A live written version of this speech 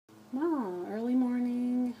Well, early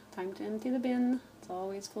morning, time to empty the bin. It's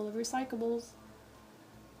always full of recyclables.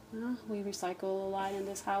 We recycle a lot in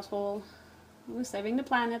this household. We're saving the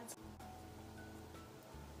planet.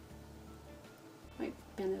 My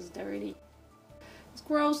bin is dirty. It's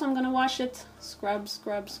gross, I'm gonna wash it. Scrub,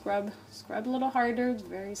 scrub, scrub. Scrub a little harder, it's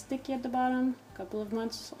very sticky at the bottom. A couple of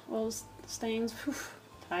months, all stains. Whew,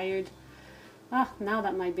 tired. Now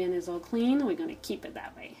that my bin is all clean, we're gonna keep it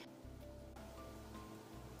that way.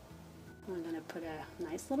 I'm gonna put a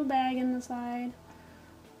nice little bag in the side.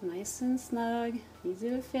 Nice and snug, easy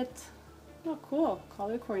to fit. Oh cool,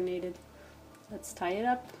 color coordinated. Let's tie it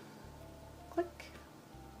up. Click.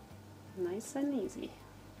 Nice and easy.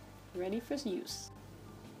 Ready for use.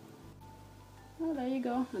 Oh, there you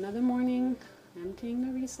go. Another morning, emptying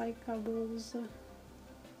the recyclables.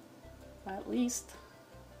 At least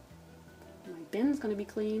my bin's gonna be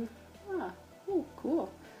clean. Oh,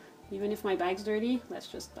 cool. Even if my bag's dirty, let's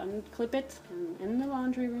just unclip it and in the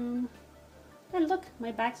laundry room. And look,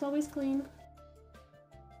 my bag's always clean.